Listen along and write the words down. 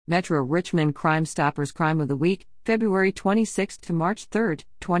Metro Richmond Crime Stoppers Crime of the Week, February 26 to March 3,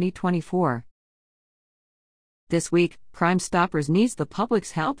 2024. This week, Crime Stoppers needs the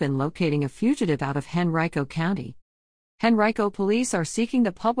public's help in locating a fugitive out of Henrico County. Henrico police are seeking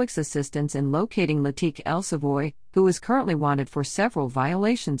the public's assistance in locating Latik El Savoy, who is currently wanted for several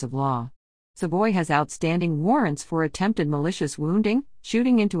violations of law. Savoy has outstanding warrants for attempted malicious wounding,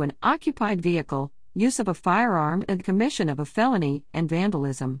 shooting into an occupied vehicle, use of a firearm, and commission of a felony, and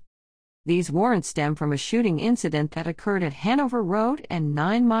vandalism. These warrants stem from a shooting incident that occurred at Hanover Road and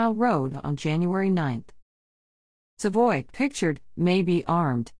 9 Mile Road on January 9. Savoy, pictured, may be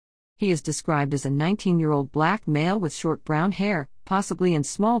armed. He is described as a 19-year-old black male with short brown hair, possibly in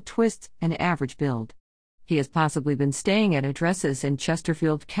small twists, and average build. He has possibly been staying at addresses in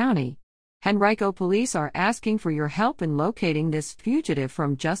Chesterfield County. Henrico police are asking for your help in locating this fugitive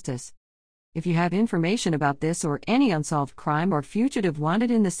from justice. If you have information about this or any unsolved crime or fugitive wanted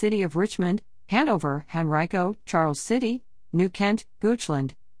in the city of Richmond, Hanover, Henrico, Charles City, New Kent,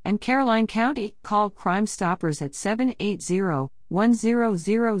 Goochland, and Caroline County, call Crime Stoppers at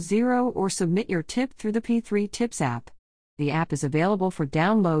 780-1000 or submit your tip through the P3 Tips app. The app is available for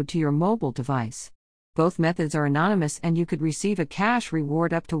download to your mobile device. Both methods are anonymous and you could receive a cash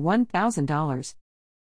reward up to $1,000.